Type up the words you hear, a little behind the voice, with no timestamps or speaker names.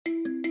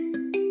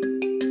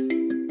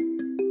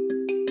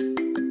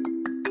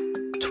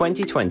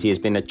2020 has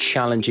been a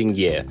challenging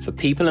year for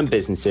people and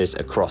businesses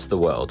across the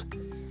world.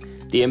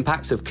 The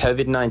impacts of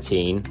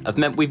COVID-19 have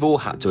meant we've all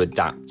had to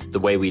adapt the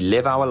way we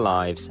live our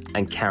lives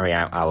and carry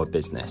out our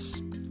business.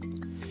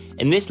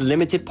 In this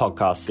limited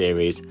podcast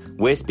series,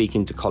 we're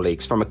speaking to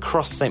colleagues from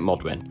across St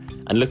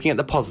Modwen and looking at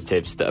the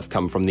positives that have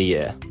come from the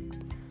year.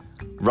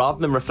 Rather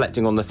than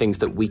reflecting on the things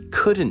that we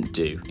couldn't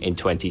do in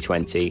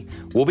 2020,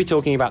 we'll be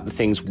talking about the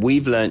things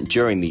we've learnt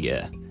during the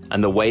year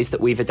and the ways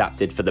that we've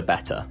adapted for the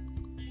better.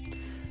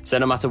 So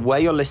no matter where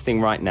you're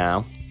listening right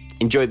now,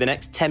 enjoy the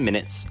next 10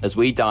 minutes as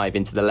we dive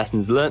into the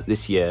lessons learnt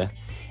this year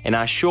in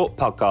our short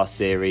podcast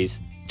series,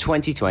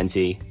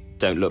 2020,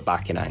 Don't Look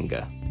Back in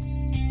Anger.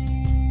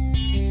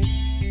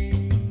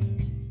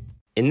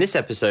 In this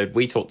episode,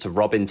 we talked to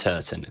Robin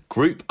Turton,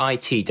 Group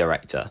IT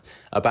Director,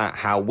 about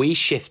how we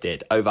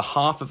shifted over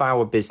half of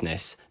our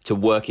business to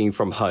working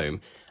from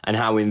home and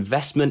how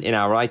investment in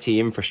our IT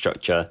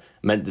infrastructure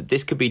meant that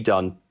this could be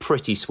done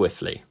pretty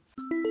swiftly.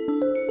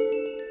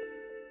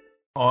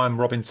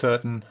 I'm Robin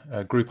Turton,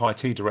 Group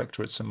IT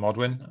Director at St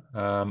Modwen.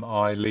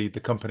 I lead the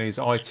company's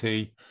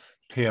IT,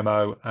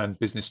 PMO and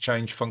business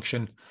change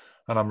function,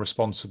 and I'm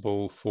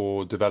responsible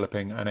for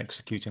developing and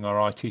executing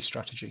our IT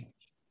strategy.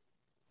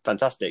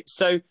 Fantastic.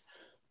 So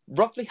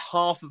roughly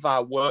half of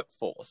our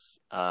workforce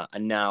are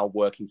now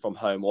working from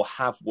home or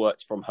have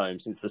worked from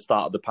home since the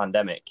start of the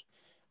pandemic.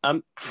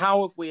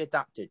 How have we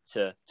adapted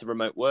to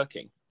remote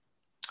working?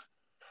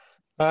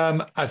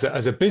 As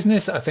a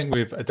business, I think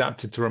we've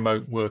adapted to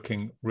remote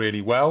working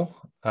really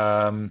well.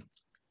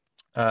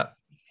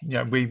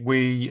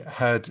 We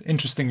had,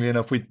 interestingly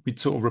enough, we'd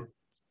sort of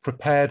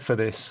prepared for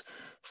this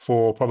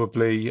for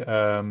probably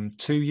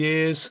 2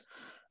 years.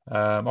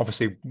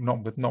 Obviously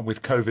not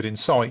with COVID in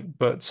sight,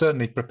 but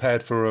certainly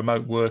prepared for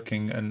remote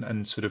working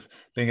and sort of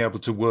being able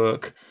to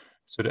work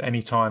sort of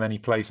anytime, any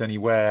place,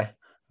 anywhere.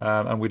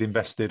 And we'd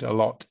invested a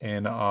lot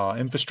in our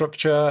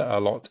infrastructure, a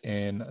lot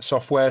in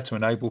software to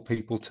enable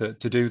people to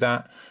do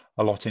that,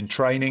 a lot in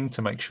training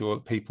to make sure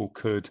that people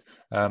could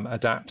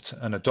adapt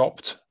and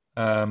adopt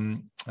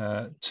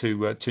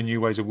to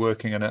new ways of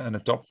working and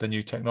adopt the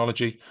new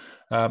technology,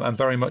 and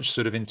very much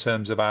sort of in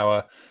terms of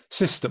our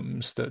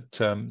systems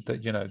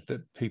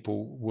that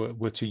people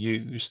were to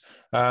use,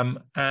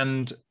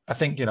 and I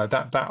think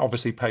that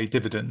obviously paid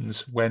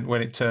dividends when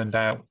it turned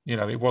out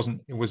it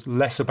was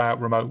less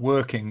about remote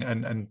working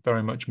and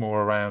very much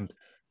more around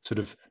sort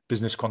of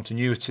business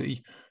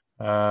continuity,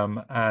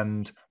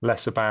 and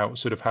less about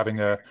sort of having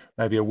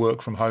maybe a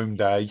work from home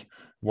day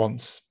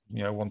once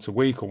a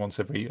week or once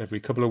every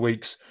couple of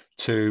weeks,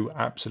 to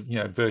absolutely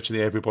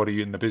virtually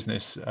everybody in the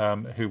business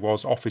who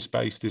was office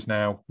based is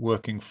now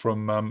working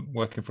from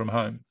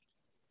home.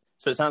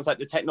 So it sounds like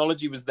the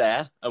technology was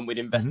there and we'd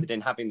invested in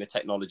having the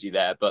technology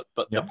there, but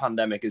the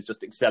pandemic has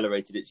just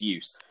accelerated its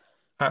use.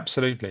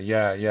 Absolutely,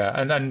 yeah,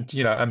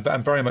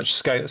 and very much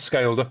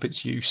scaled up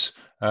its use,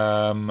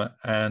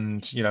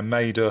 and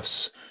made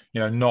us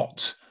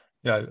not.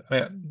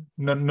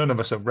 None of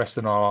us are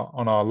resting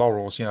on our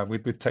laurels.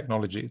 With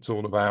technology, it's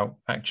all about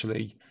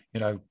actually,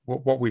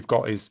 what we've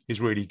got is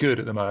really good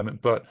at the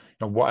moment, but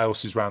what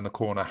else is around the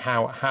corner?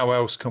 How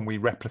else can we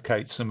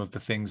replicate some of the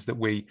things that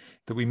we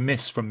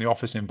miss from the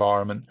office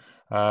environment?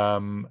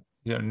 Now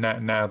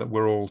that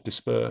we're all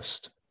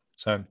dispersed.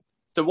 So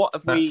what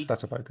have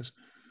that's a focus.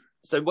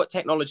 So what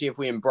technology have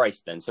we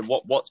embraced then? So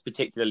what's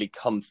particularly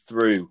come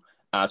through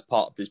as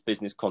part of this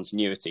business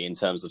continuity in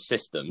terms of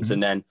systems?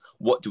 And then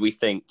what do we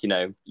think,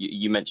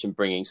 you mentioned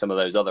bringing some of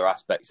those other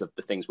aspects of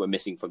the things we're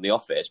missing from the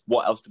office.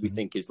 What else do we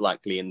think is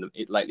likely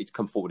to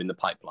come forward in the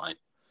pipeline?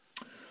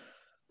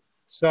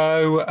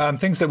 So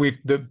things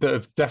that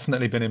have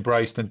definitely been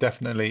embraced and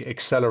definitely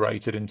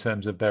accelerated in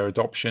terms of their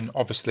adoption.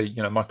 Obviously,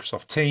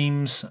 Microsoft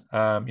Teams,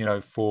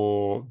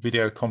 for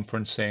video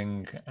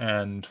conferencing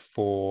and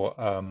for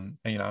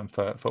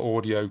for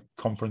audio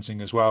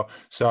conferencing as well.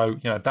 So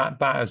that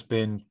has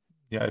been,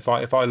 if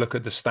I look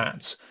at the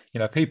stats,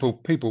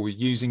 people were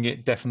using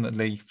it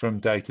definitely from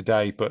day to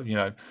day, but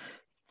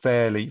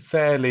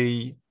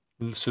fairly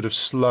sort of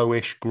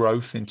slowish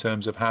growth in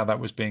terms of how that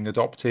was being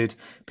adopted.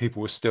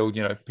 People were still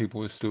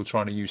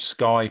trying to use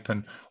Skype,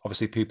 and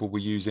obviously people were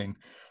using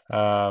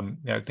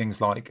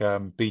things like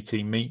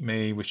BT Meet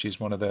Me, which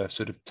is one of the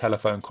sort of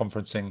telephone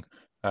conferencing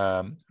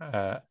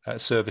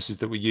services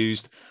that we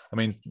used. I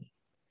mean,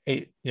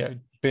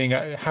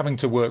 having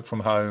to work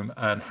from home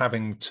and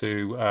having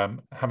to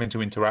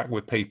interact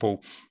with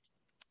people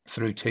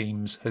through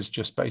Teams has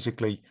just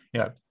basically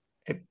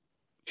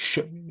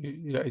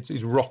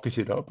it's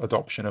rocketed up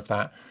adoption of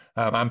that,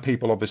 and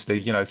people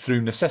obviously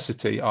through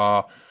necessity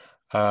are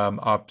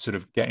sort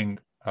of getting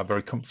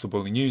very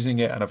comfortable in using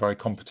it and are very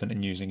competent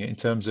in using it. In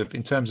terms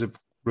of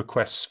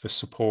requests for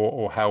support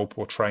or help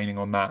or training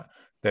on that,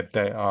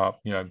 they are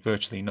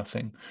virtually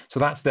nothing. So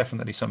that's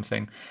definitely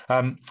something.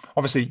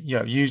 Obviously,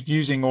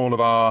 using all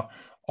of our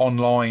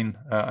online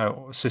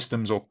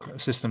systems or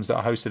systems that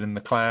are hosted in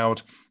the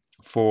cloud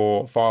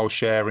for file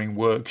sharing,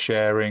 work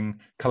sharing,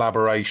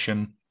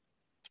 collaboration.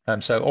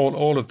 So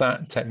all of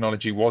that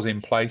technology was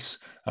in place,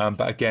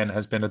 but again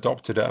has been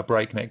adopted at a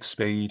breakneck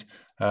speed.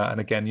 And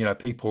again,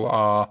 people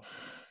are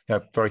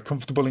very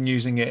comfortable in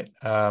using it,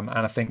 and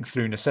I think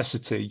through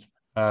necessity,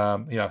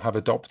 have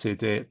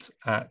adopted it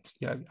at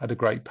at a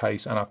great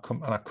pace and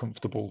are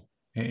comfortable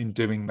in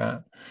doing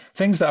that.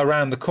 Things that are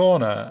around the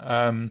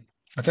corner.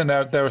 I think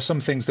there are some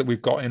things that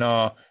we've got in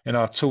our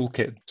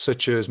toolkit,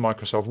 such as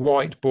Microsoft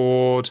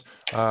Whiteboard,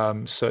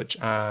 such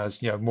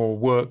as more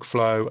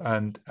workflow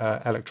and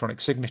electronic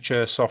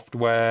signature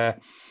software.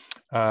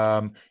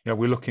 We're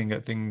looking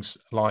at things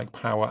like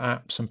Power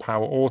Apps and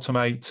Power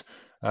Automate.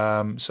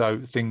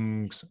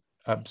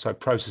 So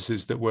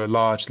processes that were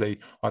largely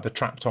either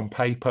trapped on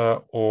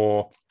paper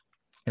or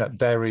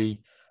very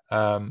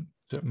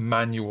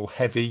manual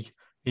heavy,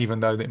 even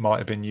though they might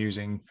have been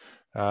using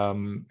a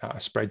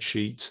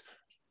spreadsheet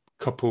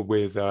coupled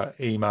with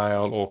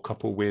email or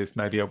coupled with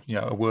maybe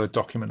a Word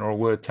document or a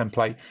Word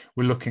template.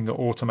 We're looking at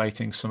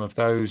automating some of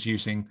those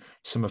using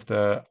some of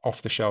the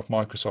off-the-shelf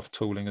Microsoft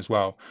tooling as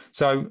well.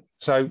 So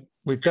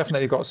we've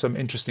definitely got some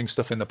interesting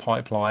stuff in the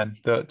pipeline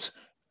that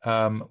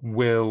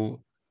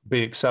will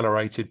be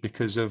accelerated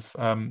because of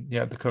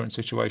the current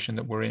situation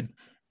that we're in.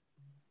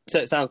 So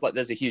it sounds like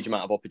there's a huge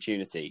amount of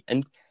opportunity.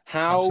 And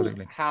how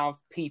Absolutely. have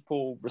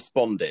people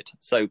responded?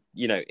 So,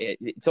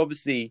 it's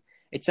obviously,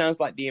 it sounds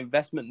like the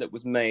investment that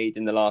was made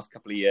in the last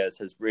couple of years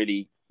has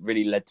really,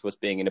 really led to us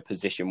being in a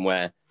position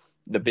where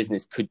the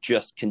business could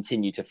just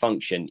continue to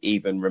function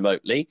even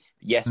remotely.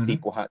 Yes,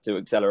 people had to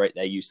accelerate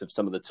their use of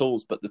some of the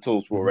tools, but the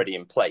tools were already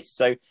in place.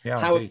 So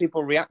how have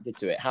people reacted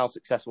to it? How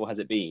successful has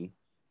it been?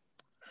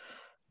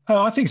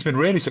 I think it's been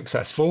really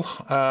successful.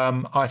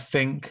 I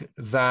think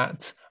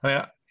that,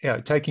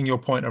 taking your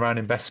point around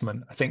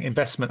investment, I think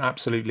investment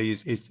absolutely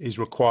is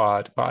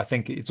required, but I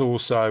think it's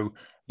also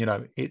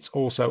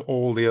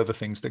all the other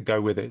things that go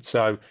with it.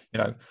 So,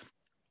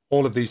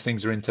 all of these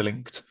things are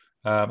interlinked,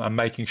 and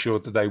making sure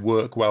that they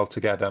work well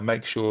together,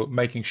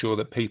 making sure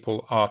that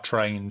people are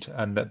trained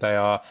and that they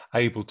are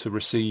able to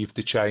receive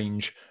the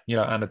change,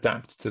 and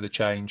adapt to the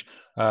change,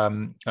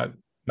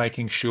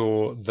 making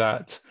sure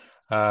that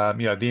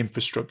the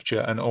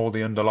infrastructure and all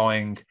the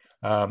underlying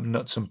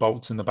nuts and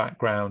bolts in the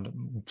background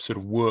sort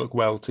of work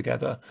well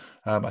together.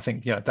 I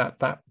think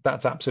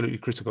that's absolutely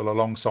critical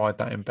alongside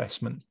that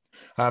investment.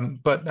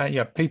 But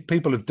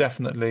people have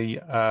definitely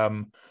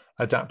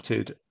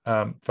adapted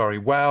very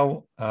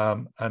well,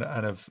 and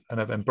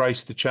have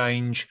embraced the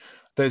change.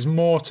 There's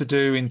more to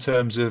do in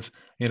terms of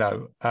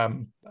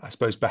I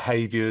suppose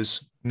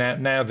behaviours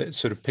now that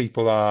sort of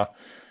people are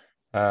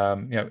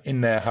in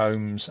their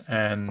homes,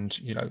 and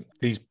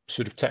these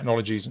sort of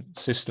technologies and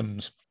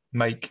systems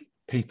make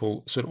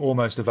people sort of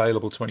almost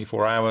available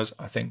 24 hours.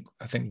 I think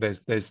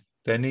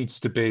there needs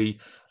to be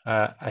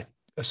a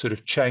sort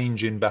of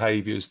change in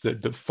behaviours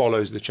that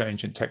follows the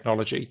change in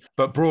technology.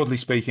 But broadly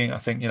speaking, I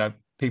think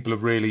people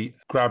have really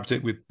grabbed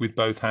it with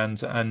both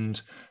hands,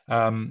 and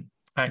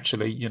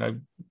actually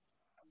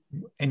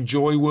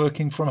enjoy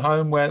working from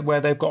home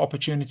where they've got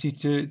opportunity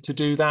to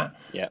do that.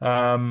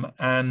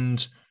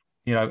 And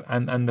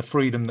and the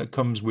freedom that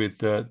comes with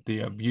the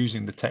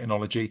using the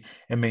technology,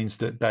 it means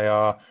that they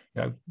are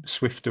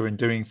swifter in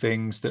doing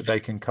things, that they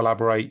can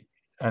collaborate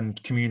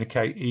and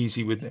communicate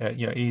easier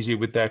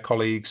with their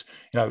colleagues.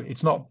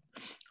 It's not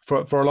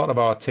for a lot of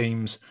our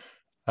teams,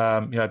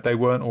 they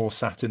weren't all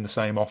sat in the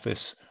same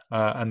office,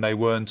 and they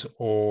weren't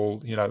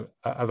all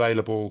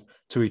available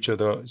to each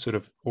other sort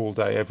of all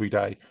day every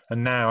day.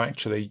 And now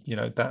actually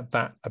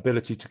that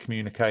ability to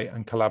communicate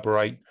and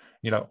collaborate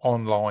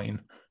online,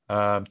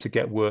 to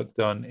get work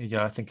done,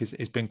 I think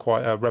it's been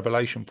quite a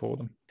revelation for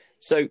them.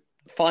 So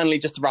finally,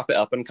 just to wrap it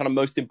up, and kind of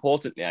most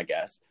importantly, I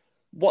guess,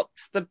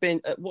 what's kind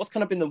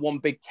of been the one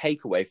big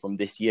takeaway from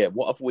this year?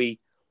 What have we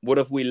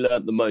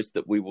learned the most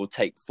that we will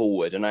take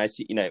forward? And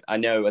I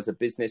know as a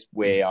business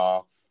we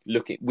were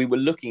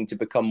looking to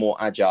become more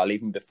agile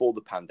even before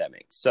the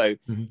pandemic. So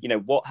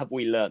what have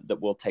we learned that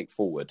we'll take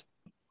forward?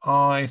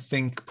 I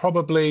think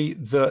probably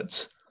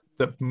that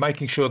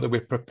making sure that we're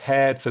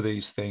prepared for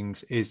these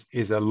things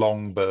is a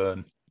long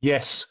burn.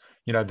 Yes,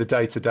 the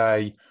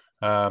day-to-day,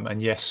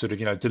 and yes, sort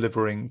of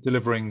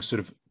delivering sort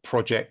of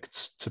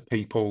projects to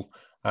people,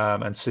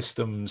 and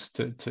systems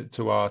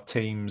to our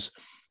teams,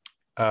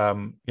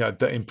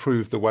 that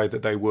improve the way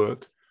that they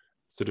work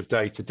sort of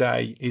day to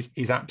day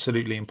is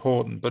absolutely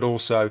important. But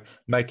also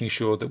making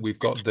sure that we've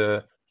got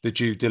the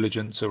due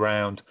diligence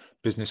around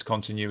business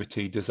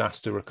continuity,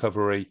 disaster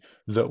recovery,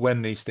 that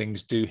when these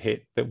things do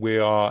hit, that we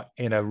are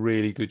in a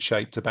really good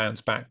shape to bounce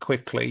back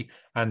quickly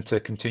and to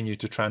continue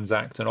to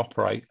transact and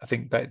operate. I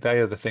think that they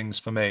are the things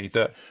for me,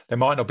 that they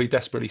might not be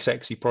desperately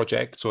sexy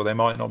projects, or they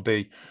might not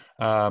be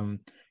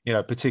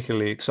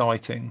particularly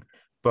exciting,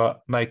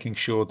 but making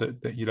sure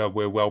that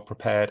we're well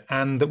prepared,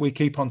 and that we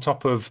keep on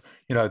top of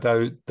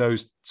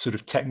those sort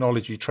of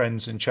technology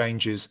trends and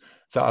changes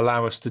that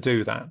allow us to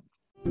do that.